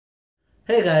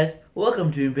Hey guys,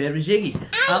 welcome to In Bed with Zhygi.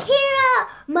 And Kira,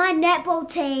 my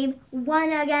netball team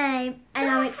won a game and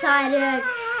I'm excited.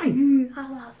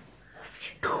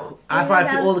 High five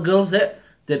to all the girls there.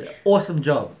 Did an awesome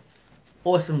job.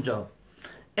 Awesome job.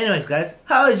 Anyways guys,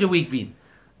 how has your week been?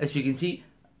 As you can see,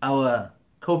 our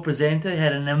co-presenter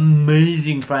had an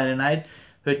amazing Friday night.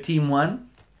 Her team won.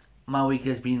 My week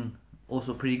has been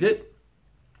also pretty good.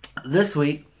 This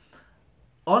week,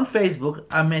 on Facebook,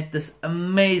 I met this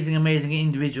amazing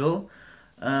individual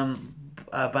by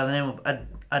the name of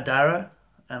Adara,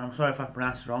 and I'm sorry if I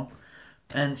pronounced it wrong.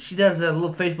 And she does a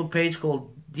little Facebook page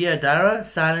called Dear Adara,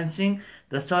 Silencing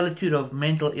the Solitude of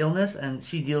Mental Illness, and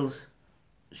she's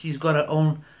got her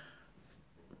own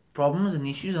problems and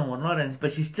issues and whatnot,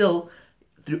 but she's still,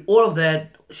 through all of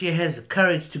that, she has the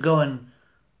courage to go and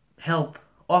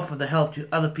offer the help to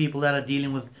other people that are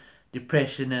dealing with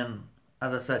depression and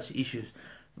other such issues.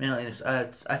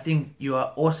 I think you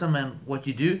are awesome in what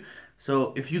you do.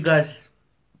 So if you guys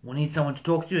will need someone to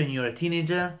talk to and you're a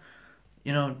teenager,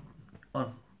 on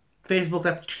Facebook,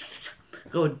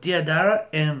 go Dear Dara,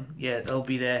 and yeah, they'll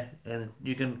be there and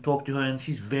you can talk to her, and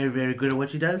she's very good at what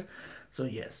she does. So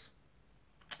yes.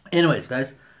 Anyways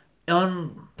guys,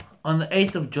 on the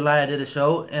 8th of July I did a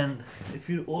show, and if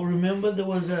you all remember, there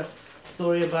was a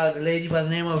story about a lady by the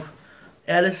name of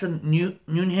Alison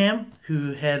Newnham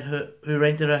who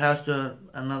rented her house to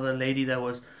another lady that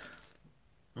was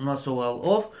not so well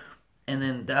off, and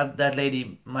then that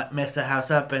lady messed her house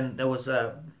up, and there was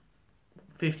a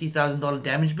 $50,000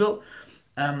 damage bill.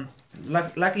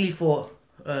 Luckily for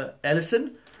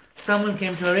Alison, someone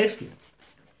came to her rescue.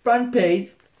 Front page,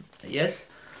 yes.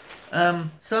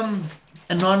 Some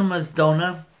anonymous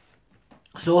donor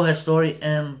saw her story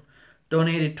and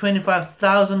donated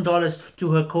 $25,000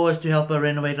 to her cause to help her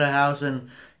renovate her house and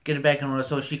get it back in order,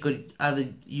 so she could either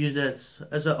use it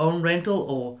as her own rental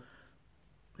or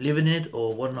live in it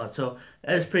or whatnot. So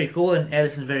that's pretty cool, and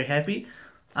Addison's very happy.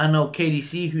 I know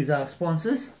KDC, who's our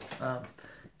sponsors,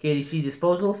 KDC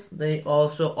Disposals, they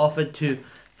also offered to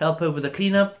help her with the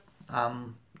cleanup.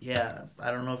 Yeah,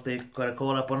 I don't know if they got a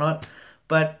call up or not,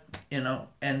 but and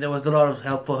there was a lot of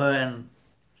help for her, and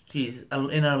she's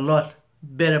in a lot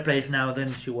better place now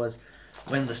than she was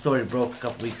when the story broke a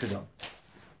couple weeks ago.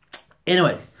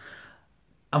 Anyways,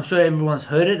 I'm sure everyone's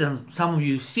heard it, and some of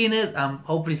you've seen it.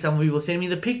 Hopefully some of you will send me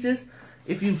the pictures.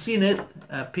 If you've seen it,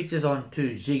 pictures on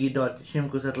to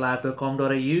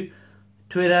zhygi.shimkus@live.com.au,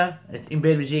 Twitter at In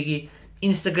Bed with Zhygi,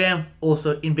 Instagram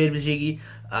also In Bed with Zhygi,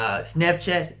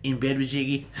 Snapchat In Bed with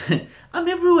Zhygi. I'm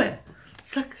everywhere.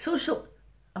 It's like social.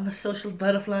 I'm a social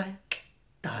butterfly,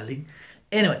 darling.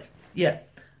 Anyways, yeah.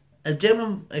 A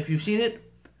gentleman, if you've seen it,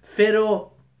 Fedor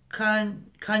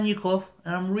Kanyukov,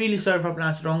 and I'm really sorry if I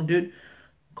pronounced it wrong, dude,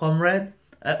 comrade,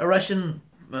 a Russian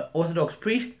Orthodox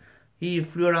priest. He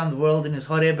flew around the world in his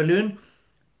hot air balloon,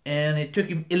 and it took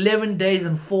him 11 days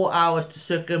and 4 hours to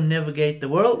circumnavigate the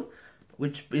world,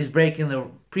 which is breaking the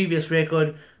previous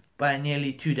record by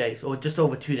nearly 2 days, or just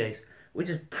over 2 days, which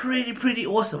is pretty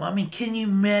awesome. I mean, can you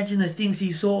imagine the things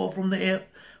he saw from the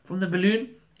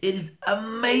balloon? It is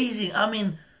amazing. I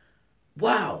mean,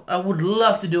 wow, I would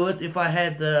love to do it if I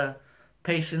had the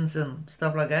patience and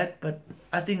stuff like that, but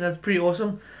I think that's pretty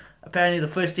awesome. Apparently the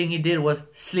first thing he did was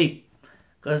sleep,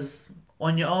 because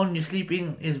on your own, your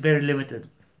sleeping is very limited.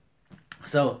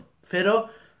 So, Fedor,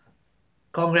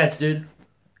 congrats, dude.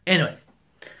 Anyways,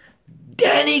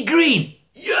 Danny Green,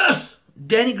 yes!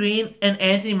 Danny Green and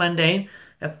Anthony Mundane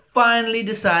have finally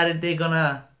decided they're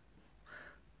gonna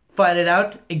fight it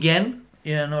out again.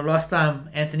 Last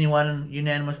time Anthony won an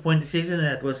unanimous point decision, and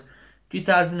that was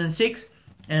 2006,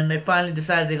 and they finally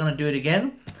decided they're going to do it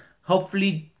again.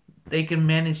 Hopefully they can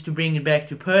manage to bring it back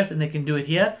to Perth and they can do it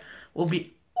here. Will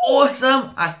be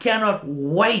awesome. I cannot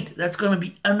wait. That's going to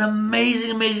be an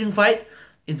amazing fight.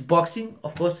 It's boxing,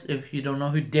 of course. If you don't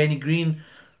know who Danny Green,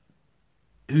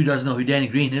 who doesn't know who Danny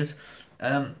Green is?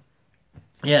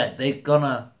 Yeah, they've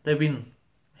been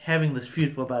having this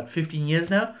feud for about 15 years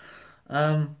now.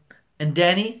 And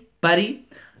Danny, buddy,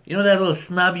 that little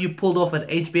snub you pulled off at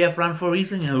HBF Run for a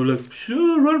reason? Like,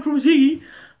 sure, run from Zhygi.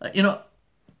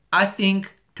 I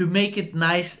think to make it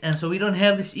nice, and so we don't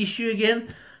have this issue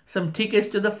again, some tickets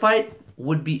to the fight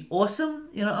would be awesome.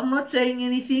 I'm not saying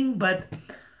anything, but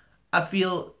I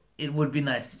feel it would be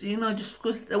nice. Just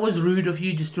because it was rude of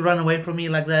you just to run away from me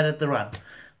like that at the run.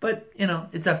 But,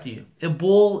 it's up to you. The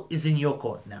ball is in your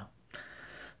court now.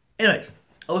 Anyways,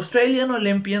 Australian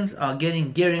Olympians are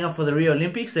gearing up for the Rio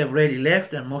Olympics. They've already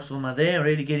left, and most of them are there,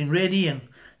 already getting ready and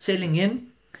settling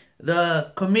in.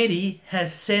 The committee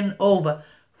has sent over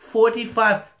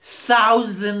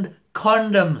 45,000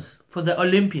 condoms for the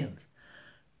Olympians.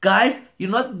 Guys, you're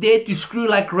not there to screw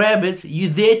like rabbits.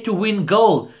 You're there to win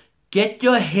gold. Get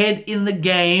your head in the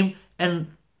game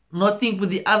and not think with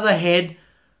the other head.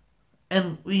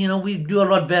 And, you know, we do a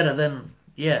lot better than,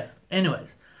 yeah. Anyways,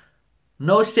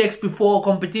 no sex before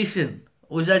competition.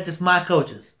 Or is that just my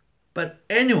coaches? But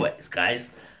anyways, guys,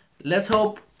 let's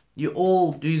hope you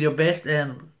all do your best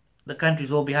and the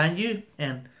country's all behind you.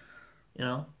 And, you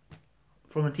know,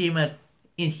 from the team in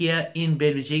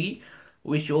bed with Zhygi,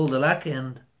 wish you all the luck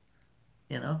and,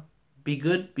 you know, be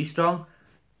good, be strong,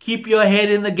 keep your head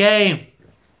in the game.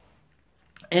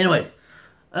 Anyways,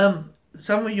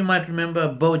 some of you might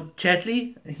remember Bo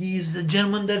Chatley. He's the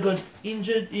gentleman that got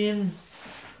injured in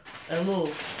a little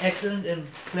accident in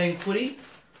playing footy.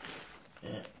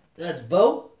 Yeah, that's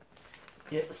Bo.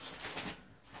 Yes.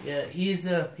 Yeah, he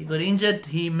got injured.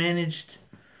 He managed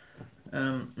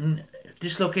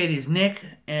dislocate his neck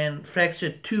and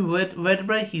fractured 2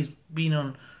 vertebrae. He's been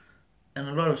on a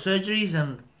lot of surgeries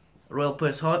and Royal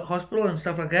Perth Hospital and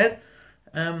stuff like that.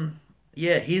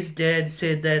 Yeah, his dad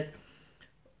said that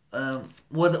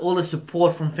with all the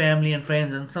support from family and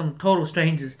friends and some total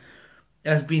strangers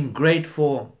has been great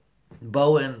for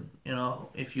Bo. And, you know,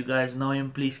 if you guys know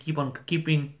him, please keep on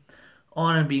keeping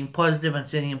on and being positive and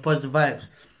sending him positive vibes.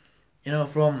 You know,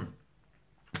 from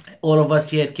all of us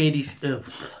here at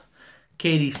KDC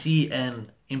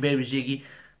and in bed with Zhygi,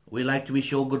 we like to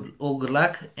wish you all good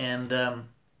luck. And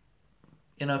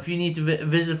you know, if you need to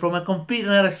visit from a complete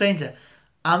another stranger,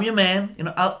 I'm your man. You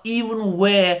know, I'll even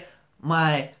wear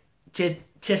my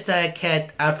Cheshire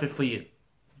Cat outfit for you,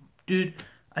 dude.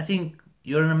 I think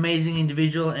you're an amazing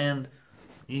individual, and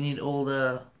you need all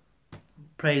the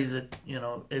praise that, you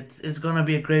know. It's gonna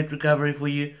be a great recovery for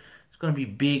you. It's gonna be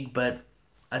big, but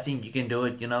I think you can do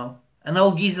it. You know, an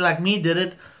old geezer like me did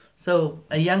it. So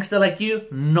a youngster like you,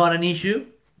 not an issue.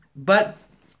 But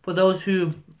for those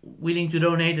who willing to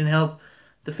donate and help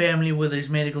the family with his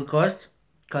medical costs,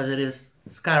 because it is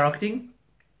skyrocketing,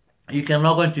 you can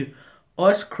log on to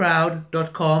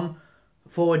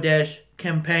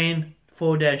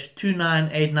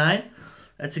ozcrowd.com/campaign/2989.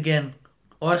 That's again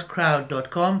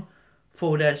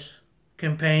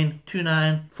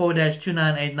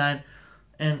ozcrowd.com/campaign/2989,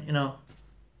 and, you know,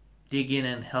 dig in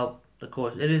and help the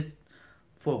cause. It is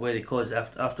for a worthy cause.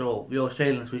 After all, we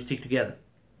Australians, we stick together.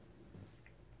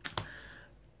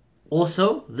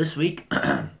 Also, this week,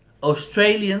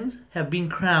 Australians have been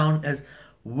crowned as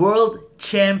world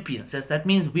champions. That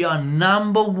means we are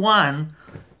number 1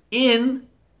 in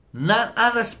none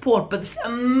other sport, but this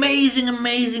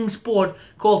amazing sport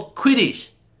called Quidditch.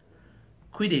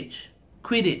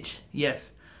 Quidditch,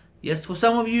 yes. Yes, for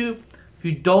some of you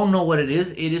who don't know what it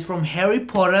is from Harry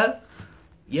Potter.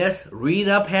 Yes, read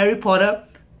up Harry Potter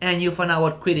and you'll find out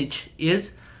what Quidditch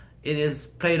is. It is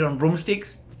played on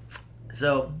broomsticks.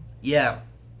 So, yeah.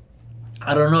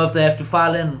 I don't know if they have to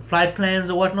file in flight plans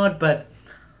or whatnot, but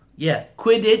yeah,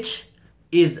 Quidditch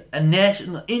is a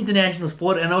international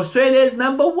sport, and Australia is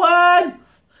number 1.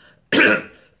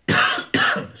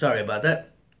 Sorry about that.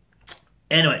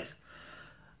 Anyways,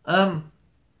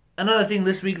 another thing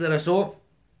this week that I saw,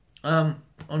 on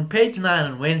page 9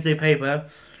 on Wednesday paper,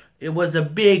 it was a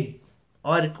big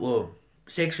article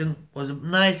section, was a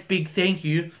nice big thank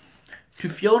you to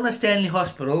Fiona Stanley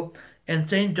Hospital and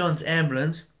St. John's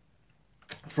Ambulance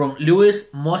from Lewis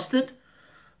Mostert,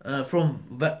 from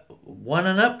One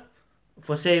and Up,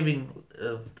 for saving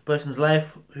the person's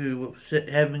life who was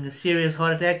having a serious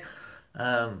heart attack.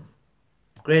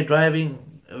 Great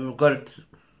driving, got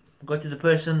to the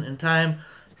person in time,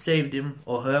 saved him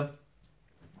or her,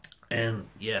 and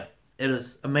yeah, it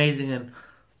was amazing, and the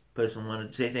person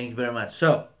wanted to say thank you very much.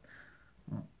 So,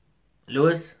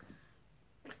 Lewis,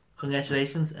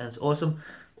 congratulations, and it's awesome.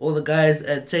 All the guys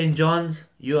at St. John's,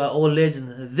 you are all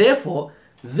legends. Therefore,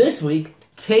 this week,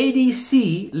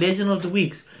 KDC Legend of the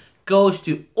Weeks goes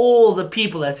to all the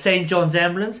people at St. John's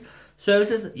Ambulance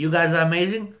Services. You guys are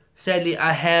amazing. Sadly,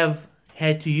 I have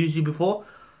had to use you before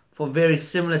for a very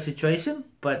similar situation,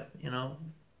 but, you know,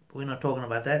 we're not talking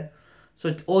about that.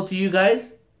 So, all to you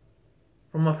guys,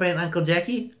 from my friend Uncle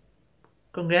Jackie,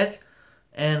 congrats.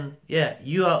 And yeah,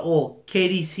 you are all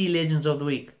KDC Legends of the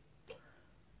Week.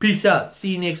 Peace out. See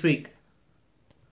you next week.